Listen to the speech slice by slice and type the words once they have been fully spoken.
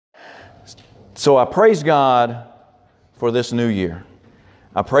So I praise God for this new year.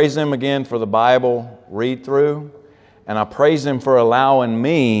 I praise Him again for the Bible read through, and I praise Him for allowing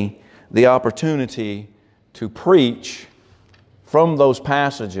me the opportunity to preach from those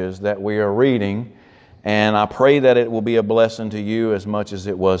passages that we are reading, and I pray that it will be a blessing to you as much as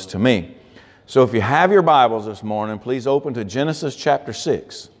it was to me. So if you have your Bibles this morning, please open to Genesis chapter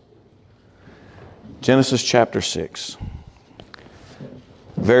 6. Genesis chapter 6.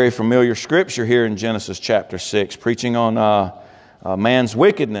 Very familiar scripture here in Genesis chapter 6, preaching on man's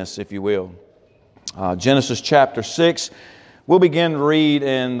wickedness, if you will. Genesis chapter 6, we'll begin to read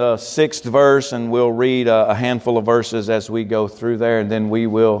in the 6th verse, and we'll read a handful of verses as we go through there, and then we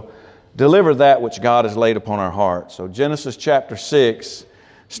will deliver that which God has laid upon our hearts. So Genesis chapter 6,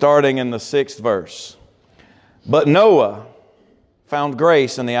 starting in the 6th verse. But Noah found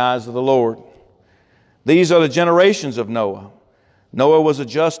grace in the eyes of the Lord. These are the generations of Noah. Noah was a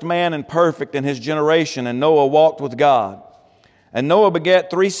just man and perfect in his generation, and Noah walked with God. And Noah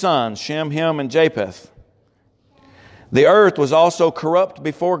begat 3 sons, Shem, Ham, and Japheth. The earth was also corrupt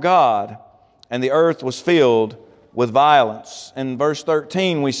before God, and the earth was filled with violence. In verse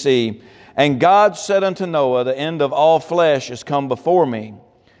 13 we see, And God said unto Noah, The end of all flesh is come before me,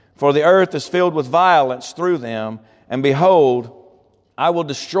 for the earth is filled with violence through them, and behold, I will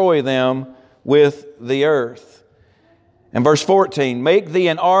destroy them with the earth. In verse 14, Make thee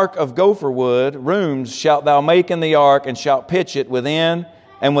an ark of gopher wood, rooms shalt thou make in the ark, and shalt pitch it within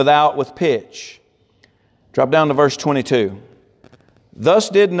and without with pitch. Drop down to verse 22. Thus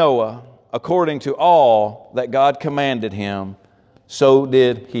did Noah, according to all that God commanded him, so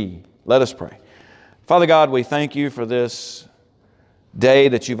did he. Let us pray. Father God, we thank You for this day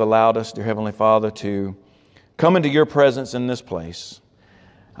that You've allowed us, dear Heavenly Father, to come into Your presence in this place.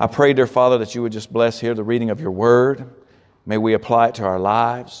 I pray, dear Father, that You would just bless here the reading of Your Word. May we apply it to our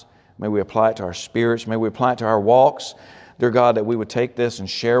lives. May we apply it to our spirits. May we apply it to our walks. Dear God, that we would take this and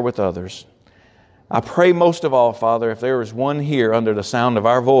share with others. I pray most of all, Father, if there is one here under the sound of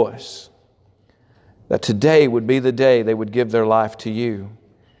our voice, that today would be the day they would give their life to You.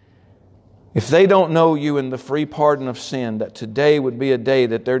 If they don't know You in the free pardon of sin, that today would be a day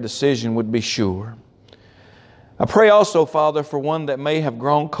that their decision would be sure. I pray also, Father, for one that may have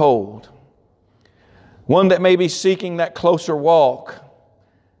grown cold, one that may be seeking that closer walk,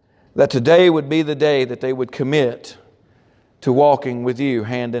 that today would be the day that they would commit to walking with You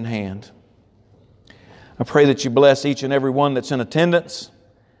hand in hand. I pray that You bless each and every one that's in attendance.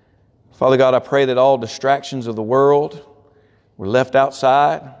 Father God, I pray that all distractions of the world were left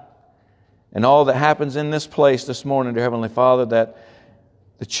outside, and all that happens in this place this morning, dear Heavenly Father, that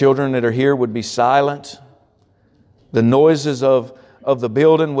the children that are here would be silent. The noises of the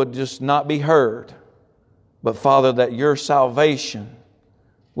building would just not be heard. But Father, that Your salvation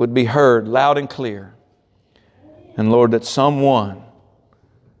would be heard loud and clear. And Lord, that someone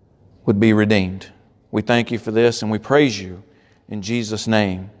would be redeemed. We thank You for this and we praise You in Jesus'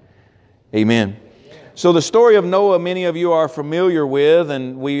 name. Amen. So the story of Noah, many of you are familiar with,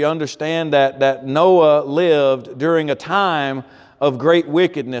 and we understand that Noah lived during a time of great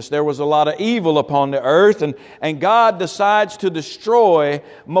wickedness. There was a lot of evil upon the earth, and God decides to destroy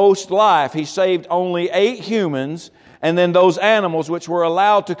most life. He saved only 8 humans, and then those animals which were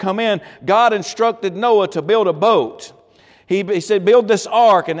allowed to come in. God instructed Noah to build a boat. He said, build this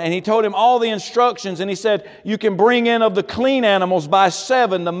ark, and He told him all the instructions, and He said, you can bring in of the clean animals by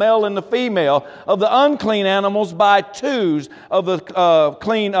 7, the male and the female, of the unclean animals by 2s, of the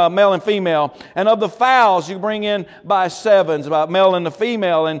clean male and female, and of the fowls you bring in by 7s, by male and the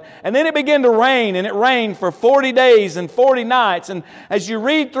female, and then it began to rain, and it rained for 40 days and 40 nights, and as you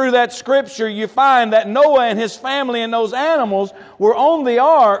read through that scripture, you find that Noah and his family and those animals were on the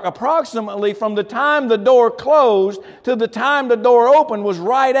ark approximately from the time the door closed to the time the door opened was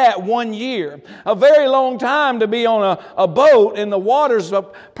right at 1 year. A very long time to be on a boat in the waters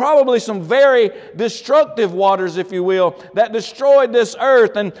of probably some very destructive waters, if you will, that destroyed this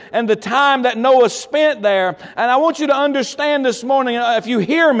earth and the time that Noah spent there. And I want you to understand this morning, if you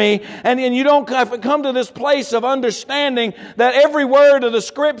hear me and you don't come to this place of understanding that every word of the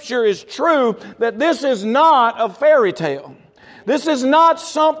Scripture is true, that this is not a fairy tale. This is not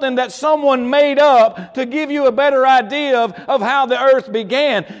something that someone made up to give you a better idea of how the earth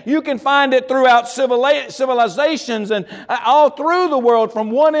began. You can find it throughout civilizations and all through the world, from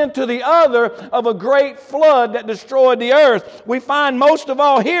one end to the other, of a great flood that destroyed the earth. We find most of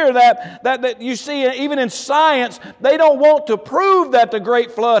all here that you see even in science, they don't want to prove that the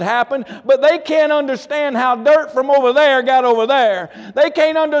great flood happened, but they can't understand how dirt from over there got over there. They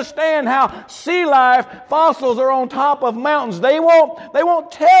can't understand how sea life fossils are on top of mountains. They They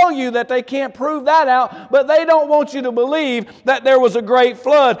won't tell you that they can't prove that out, but they don't want you to believe that there was a great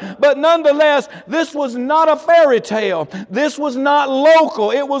flood. But nonetheless, this was not a fairy tale. This was not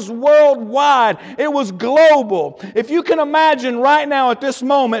local. It was worldwide. It was global. If you can imagine right now at this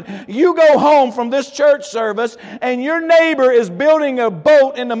moment, you go home from this church service and your neighbor is building a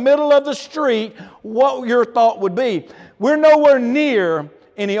boat in the middle of the street, what your thought would be. We're nowhere near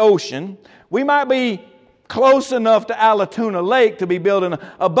any ocean. We might be close enough to Allatoona Lake to be building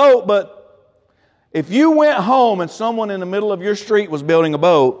a boat, but if you went home and someone in the middle of your street was building a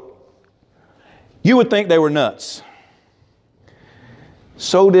boat, you would think they were nuts.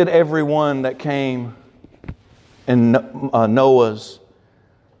 So did everyone that came in Noah's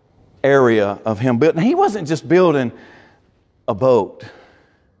area of him building. He wasn't just building a boat.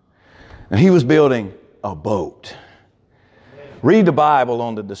 He was building a boat. Read the Bible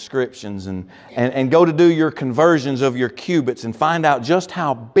on the descriptions and go to do your conversions of your cubits and find out just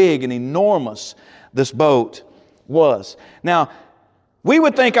how big and enormous this boat was. Now, we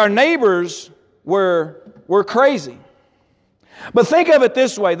would think our neighbors were crazy. But think of it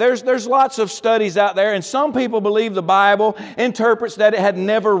this way. There's lots of studies out there, and some people believe the Bible interprets that it had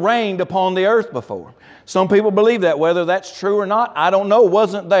never rained upon the earth before. Some people believe that. Whether that's true or not, I don't know. It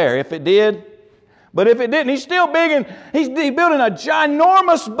wasn't there. If it did, but if it didn't, he's still big, and he's building a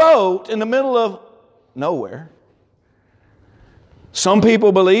ginormous boat in the middle of nowhere. Some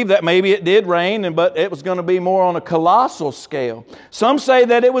people believe that maybe it did rain, but it was going to be more on a colossal scale. Some say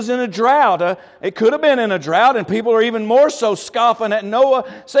that it was in a drought. It could have been in a drought, and people are even more so scoffing at Noah,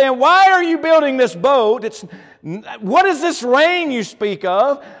 saying, "Why are you building this boat? What is this rain you speak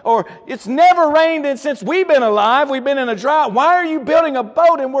of? Or it's never rained since we've been alive. We've been in a drought. Why are you building a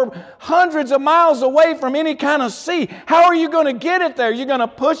boat and we're hundreds of miles away from any kind of sea? How are you going to get it there? You're going to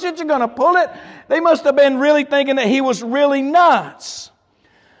push it? You're going to pull it?" They must have been really thinking that he was really nuts.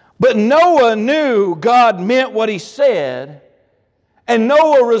 But Noah knew God meant what he said, and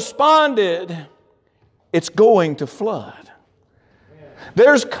Noah responded, "It's going to flood.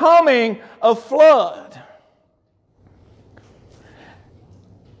 There's coming a flood."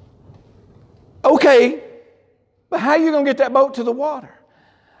 Okay, but how are you going to get that boat to the water?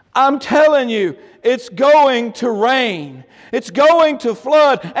 I'm telling you, it's going to rain. It's going to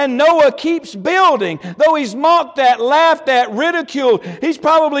flood. And Noah keeps building. Though he's mocked at, laughed at, ridiculed. He's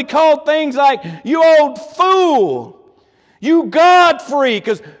probably called things like, "You old fool. You God freak."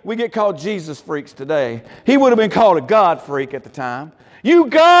 Because we get called Jesus freaks today. He would have been called a God freak at the time. "You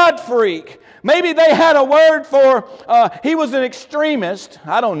God freak." Maybe they had a word for, he was an extremist.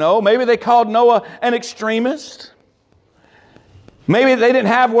 I don't know. Maybe they called Noah an extremist. Maybe they didn't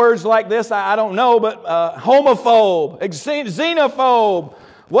have words like this. I don't know. But homophobe, xenophobe,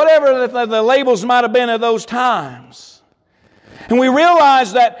 whatever the labels might have been at those times. And we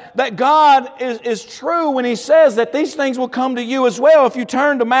realize that God is true when He says that these things will come to you as well. If you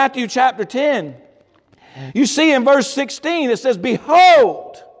turn to Matthew chapter 10, you see in verse 16 it says,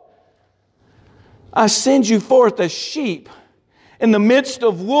 "Behold, I send you forth as sheep in the midst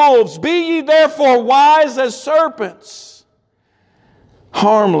of wolves. Be ye therefore wise as serpents,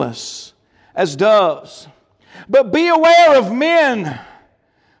 harmless as doves. But be aware of men,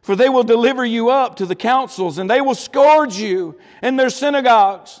 for they will deliver you up to the councils, and they will scourge you in their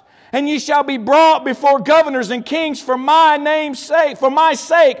synagogues. And ye shall be brought before governors and kings for my name's sake,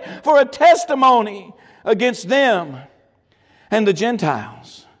 for a testimony against them and the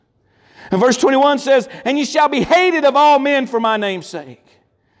Gentiles." And verse 21 says, "And ye shall be hated of all men for my name's sake.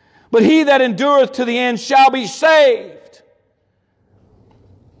 But he that endureth to the end shall be saved."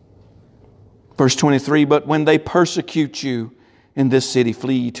 Verse 23, "But when they persecute you in this city,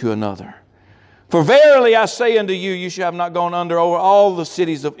 flee ye to another. For verily I say unto you, you shall have not gone under over all the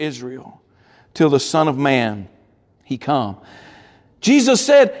cities of Israel, till the Son of Man, He come." Jesus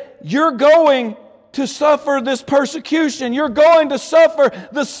said, you're going to suffer this persecution. You're going to suffer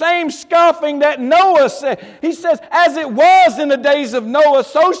the same scoffing that Noah said. He says, as it was in the days of Noah,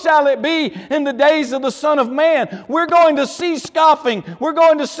 so shall it be in the days of the Son of Man. We're going to see scoffing. We're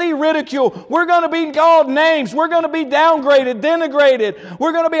going to see ridicule. We're going to be called names. We're going to be downgraded, denigrated.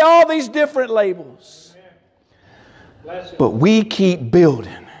 We're going to be all these different labels. But we keep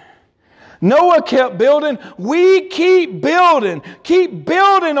building. Noah kept building. We keep building. Keep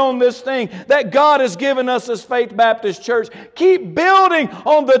building on this thing that God has given us as Faith Baptist Church. Keep building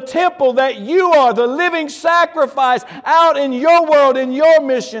on the temple that you are, the living sacrifice out in your world, in your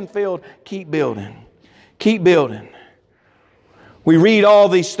mission field. Keep building. Keep building. We read all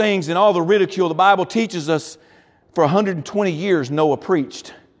these things and all the ridicule. The Bible teaches us for 120 years Noah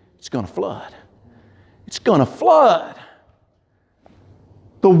preached, it's going to flood. It's going to flood.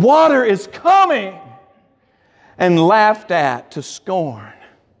 The water is coming, and laughed at to scorn.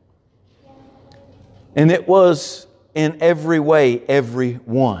 And it was in every way, every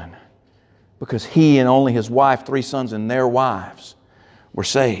one, because he and only his wife, 3 sons and their wives were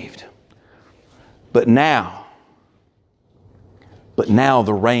saved. But now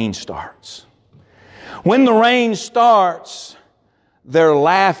the rain starts. When the rain starts, their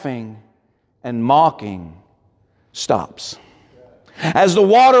laughing and mocking stops. As the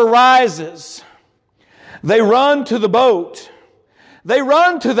water rises, they run to the boat. They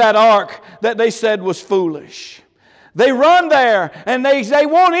run to that ark that they said was foolish. They run there and they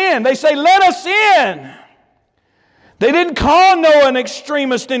want in. They say, "Let us in." They didn't call Noah an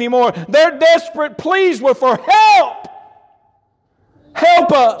extremist anymore. Their desperate pleas were for help.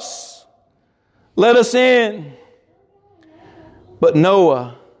 Help us. Let us in. But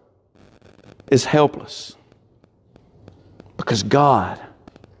Noah is helpless because God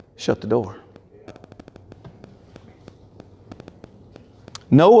shut the door.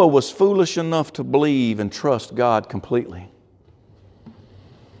 Noah was foolish enough to believe and trust God completely.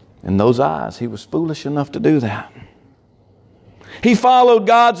 In those eyes, he was foolish enough to do that. He followed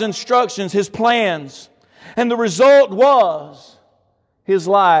God's instructions, His plans, and the result was his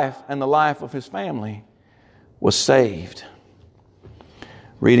life and the life of his family was saved.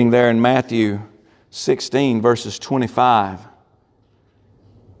 Reading there in Matthew 16, verses 25.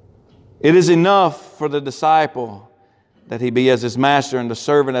 It is enough for the disciple that he be as his master and the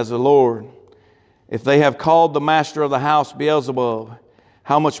servant as the Lord. If they have called the master of the house Beelzebub,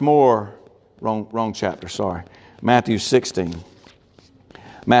 how much more, wrong chapter, sorry. Matthew 16,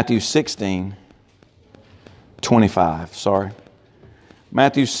 25, sorry.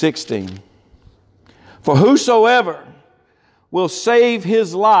 Matthew 16. For whosoever will save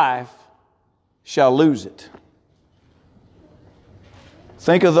his life shall lose it.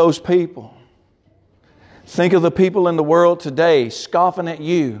 Think of those people. Think of the people in the world today scoffing at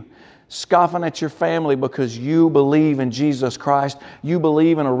you, scoffing at your family because you believe in Jesus Christ. You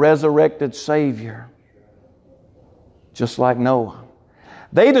believe in a resurrected Savior. Just like Noah.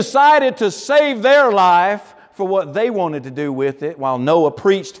 They decided to save their life for what they wanted to do with it while Noah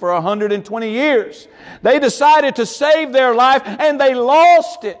preached for 120 years. They decided to save their life and they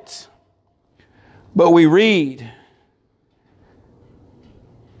lost it. But we read,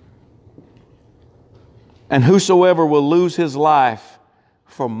 and whosoever will lose his life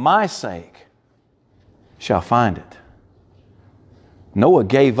for my sake shall find it. Noah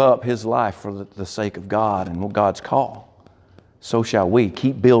gave up his life for the sake of God and God's call. So shall we.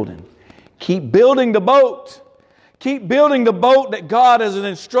 Keep building. Keep building the boat. Keep building the boat that God has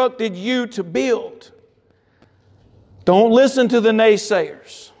instructed you to build. Don't listen to the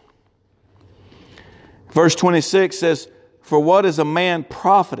naysayers. Verse 26 says, for what is a man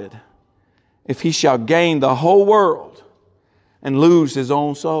profited if he shall gain the whole world and lose his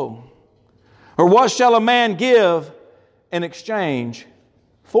own soul? Or what shall a man give in exchange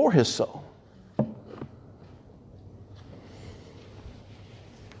for his soul?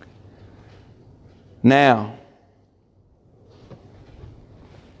 Now,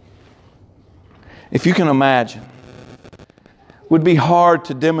 if you can imagine, it would be hard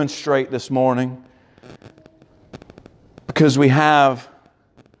to demonstrate this morning because we have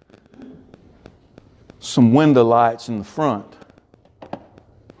some window lights in the front,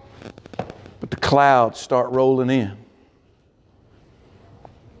 but the clouds start rolling in.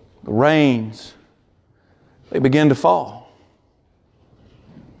 The rains, they begin to fall.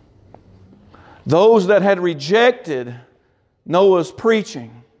 Those that had rejected Noah's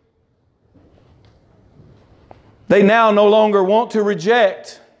preaching, they now no longer want to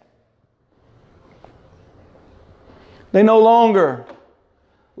reject. They no longer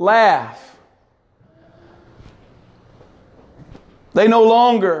laugh. They no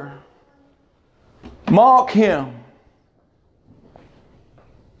longer mock him.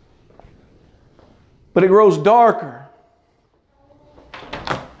 But it grows darker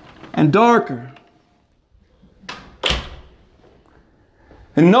and darker.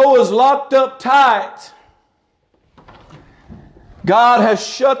 And Noah's locked up tight. God has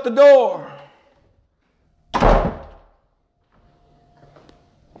shut the door.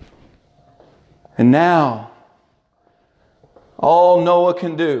 And now, all Noah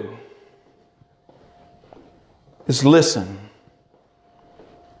can do is listen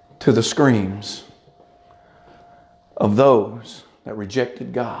to the screams of those that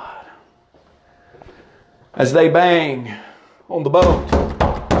rejected God. As they bang on the boat,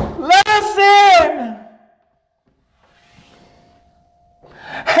 let us in!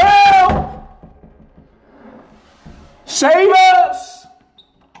 Help! Save us!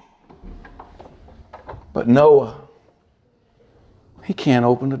 But Noah, he can't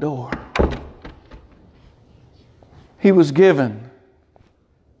open the door. He was given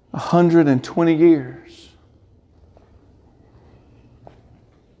 120 years.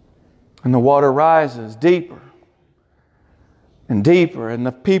 And the water rises deeper and deeper, and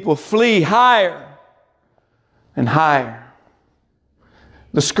the people flee higher and higher.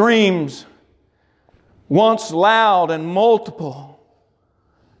 The screams, once loud and multiple,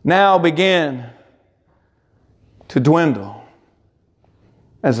 now begin to dwindle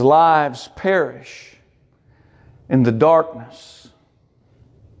as lives perish in the darkness.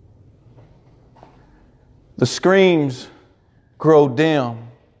 The screams grow dim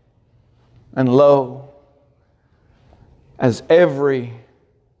and low as every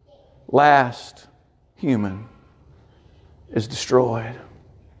last human is destroyed.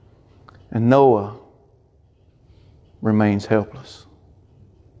 And Noah remains helpless.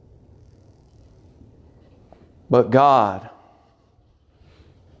 But God,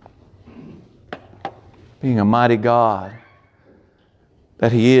 being a mighty God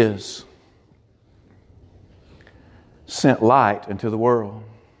that He is, sent light into the world.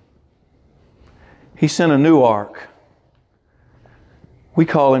 He sent a new ark. We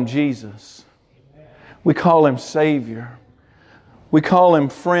call Him Jesus. We call Him Savior. We call Him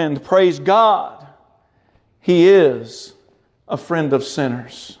friend. Praise God. He is a friend of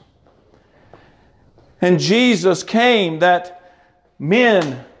sinners. And Jesus came that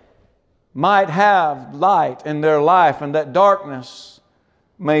men might have light in their life and that darkness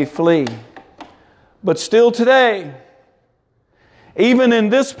may flee. But still today, even in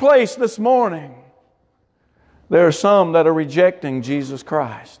this place this morning, there are some that are rejecting Jesus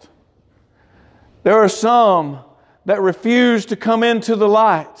Christ. There are some that refuse to come into the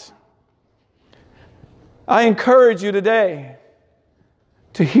light. I encourage you today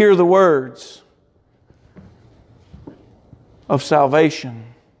to hear the words of salvation.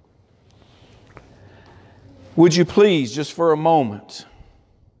 Would you please, just for a moment,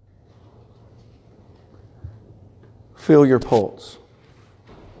 feel your pulse?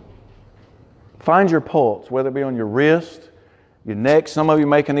 Find your pulse, whether it be on your wrist, your neck. Some of you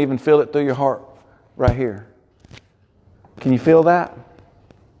may can even feel it through your heart right here. Can you feel that?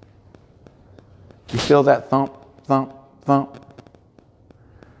 You feel that thump, thump, thump?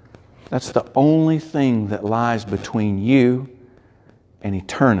 That's the only thing that lies between you and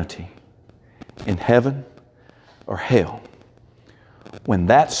eternity in heaven or hell. When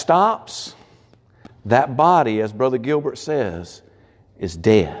that stops, that body, as Brother Gilbert says, is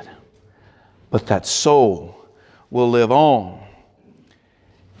dead. But that soul will live on.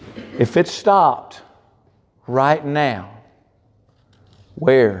 If it stopped right now,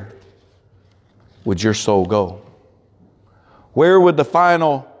 where would your soul go? Where would the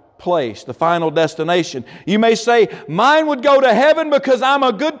final place, the final destination? You may say, mine would go to heaven because I'm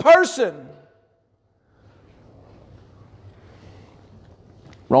a good person.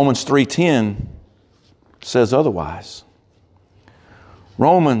 Romans 3:10 says otherwise.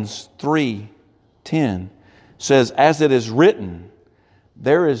 Romans 3:10 says, as it is written,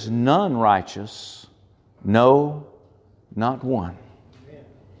 there is none righteous, no, not one.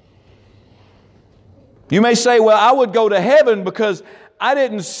 You may say, well, I would go to heaven because I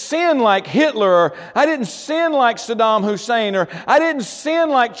didn't sin like Hitler, or I didn't sin like Saddam Hussein, or I didn't sin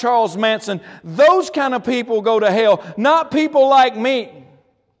like Charles Manson. Those kind of people go to hell, not people like me.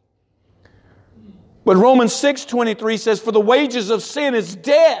 But Romans 6:23 says, for the wages of sin is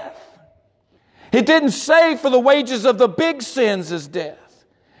death. It didn't say for the wages of the big sins is death.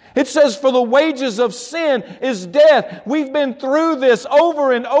 It says for the wages of sin is death. We've been through this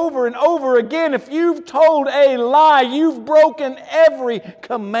over and over and over again. If you've told a lie, you've broken every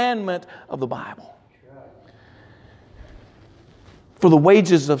commandment of the Bible. For the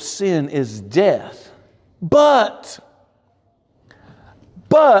wages of sin is death. But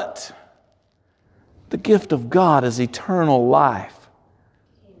the gift of God is eternal life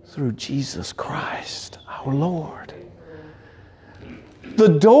through Jesus Christ, our Lord. The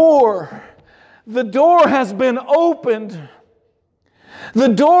door has been opened. The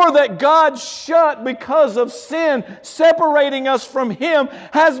door that God shut because of sin, separating us from Him,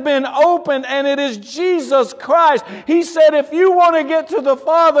 has been opened, and it is Jesus Christ. He said, if you want to get to the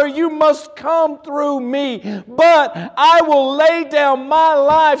Father, you must come through me. But I will lay down my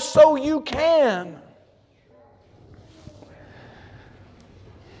life so you can.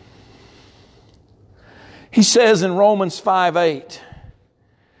 He says in Romans 5:8,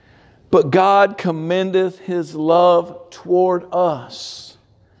 but God commendeth His love toward us,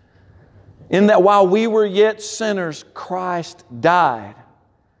 in that while we were yet sinners, Christ died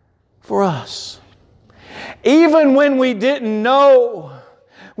for us. Even when we didn't know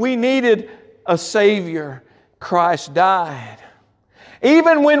we needed a Savior, Christ died.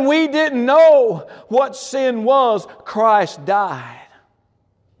 Even when we didn't know what sin was, Christ died.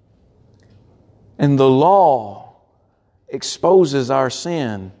 And the law exposes our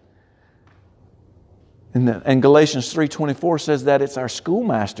sin. And Galatians 3:24 says that it's our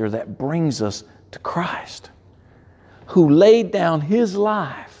schoolmaster that brings us to Christ, who laid down His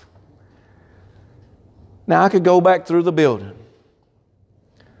life. Now I could go back through the building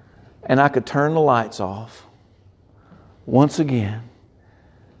and I could turn the lights off once again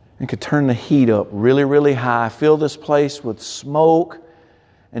and could turn the heat up really, really high, fill this place with smoke,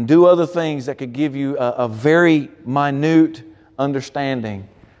 and do other things that could give you a very minute understanding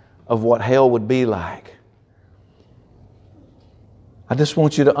of what hell would be like. I just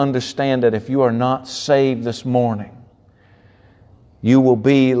want you to understand that if you are not saved this morning, you will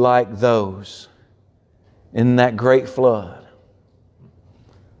be like those in that great flood.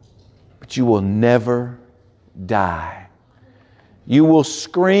 But you will never die. You will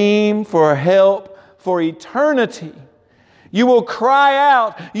scream for help for eternity. You will cry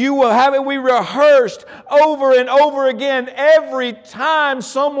out. You will have it rehearsed over and over again every time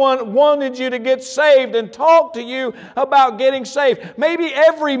someone wanted you to get saved and talk to you about getting saved. Maybe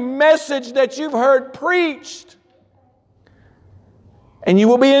every message that you've heard preached. And you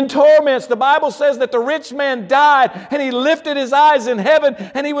will be in torments. The Bible says that the rich man died and he lifted his eyes in heaven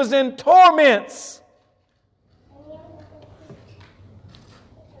and he was in torments.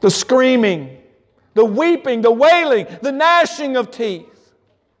 The screaming, the weeping, the wailing, the gnashing of teeth.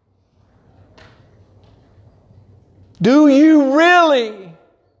 Do you really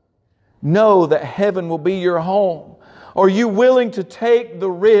know that heaven will be your home? Are you willing to take the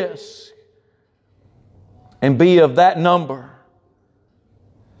risk and be of that number?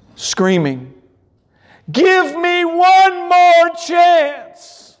 Screaming, give me one more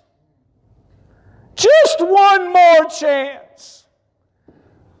chance. Just one more chance.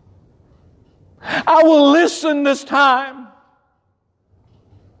 I will listen this time.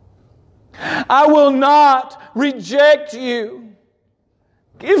 I will not reject you.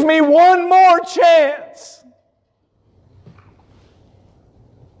 Give me one more chance.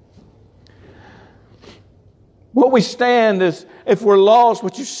 What we stand is, if we're lost,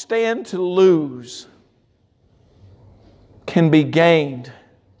 what you stand to lose can be gained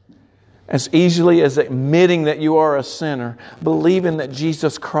as easily as admitting that you are a sinner, believing that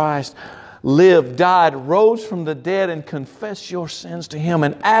Jesus Christ lived, died, rose from the dead, and confess your sins to Him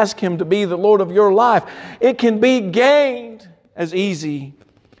and ask Him to be the Lord of your life. It can be gained as easy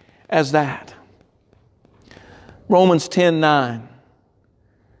as that. Romans 10:9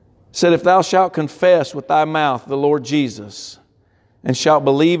 said, if thou shalt confess with thy mouth the Lord Jesus, and shalt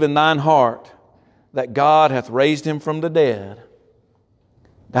believe in thine heart that God hath raised Him from the dead,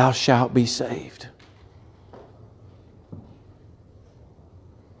 thou shalt be saved.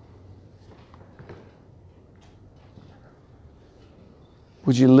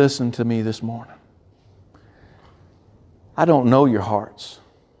 Would you listen to me this morning? I don't know your hearts.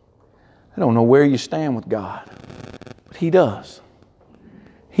 I don't know where you stand with God. But He does.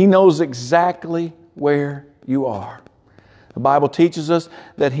 He knows exactly where you are. The Bible teaches us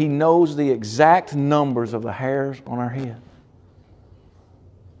that He knows the exact numbers of the hairs on our head.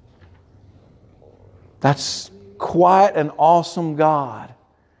 That's quite an awesome God,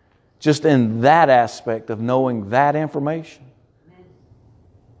 just in that aspect of knowing that information.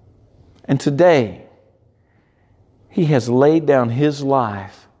 And today, He has laid down His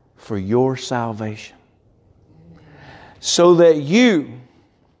life for your salvation, so that you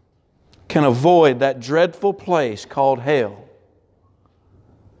can avoid that dreadful place called hell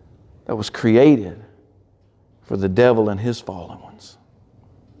that was created for the devil and his fallen ones.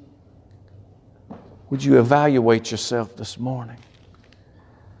 Would you evaluate yourself this morning?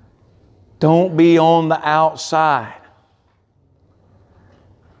 Don't be on the outside.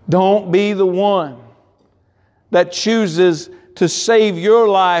 Don't be the one that chooses to save your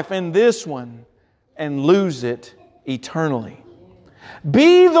life in this one and lose it eternally.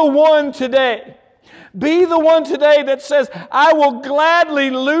 Be the one today. Be the one today that says, I will gladly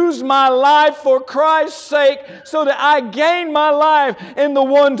lose my life for Christ's sake so that I gain my life in the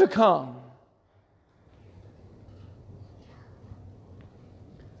one to come.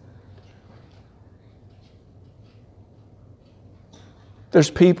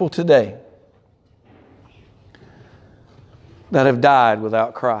 There's people today that have died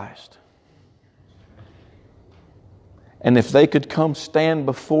without Christ. And if they could come stand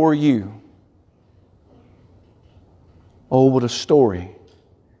before you, oh, what a story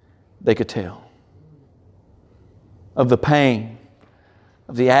they could tell. of the pain,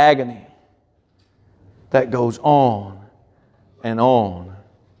 of the agony that goes on and on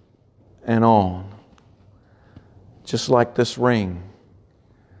and on. Just like this ring.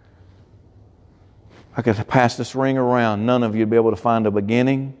 I could pass this ring around. None of you would be able to find a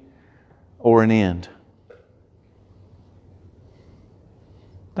beginning or an end.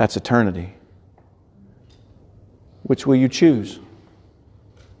 That's eternity. Which will you choose?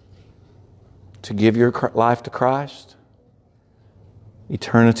 To give your life to Christ?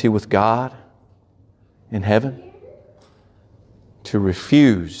 Eternity with God in heaven? To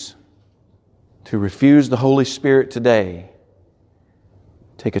refuse the Holy Spirit today,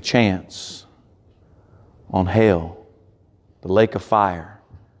 take a chance on hell, the lake of fire,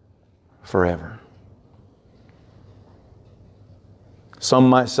 forever. Some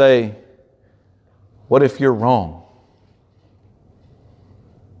might say, what if you're wrong?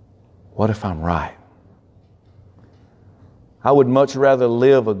 What if I'm right? I would much rather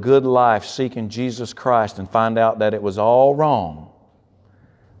live a good life seeking Jesus Christ and find out that it was all wrong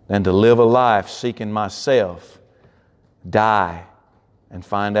than to live a life seeking myself, die, and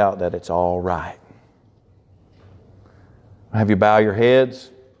find out that it's all right. I'll have you bow your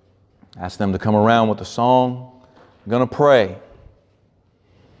heads. Ask them to come around with a song. I'm going to pray.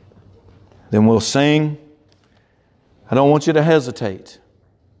 Then we'll sing. I don't want you to hesitate.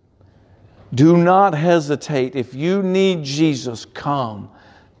 Do not hesitate. If you need Jesus, come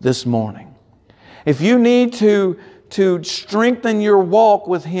this morning. If you need to strengthen your walk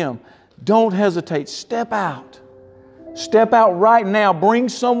with Him, don't hesitate. Step out. Step out right now. Bring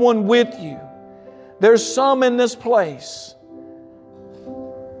someone with you. There's some in this place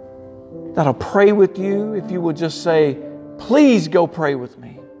that'll pray with you if you would just say, please go pray with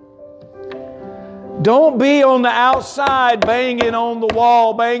me. Don't be on the outside banging on the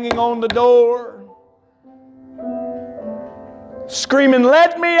wall, banging on the door, screaming,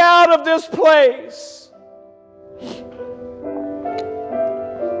 let me out of this place.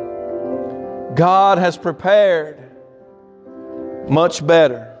 God has prepared much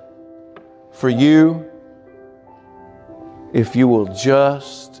better for you if you will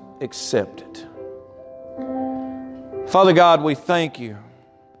just accept it. Father God, we thank You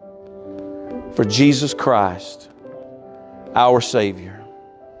for Jesus Christ, our Savior.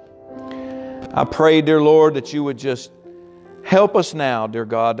 I pray, dear Lord, that You would just help us now, dear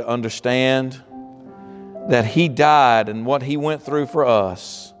God, to understand that He died and what He went through for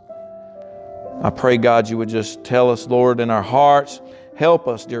us. I pray, God, You would just tell us, Lord, in our hearts, help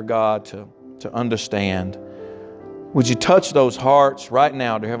us, dear God, to understand. Would You touch those hearts right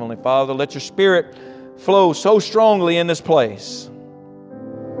now, dear Heavenly Father? Let Your Spirit flow so strongly in this place.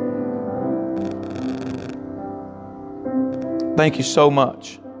 Thank You so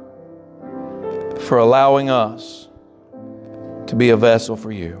much for allowing us to be a vessel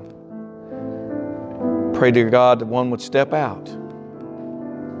for You. Pray, dear God, that one would step out.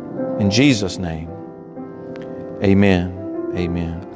 In Jesus' name, amen. Amen.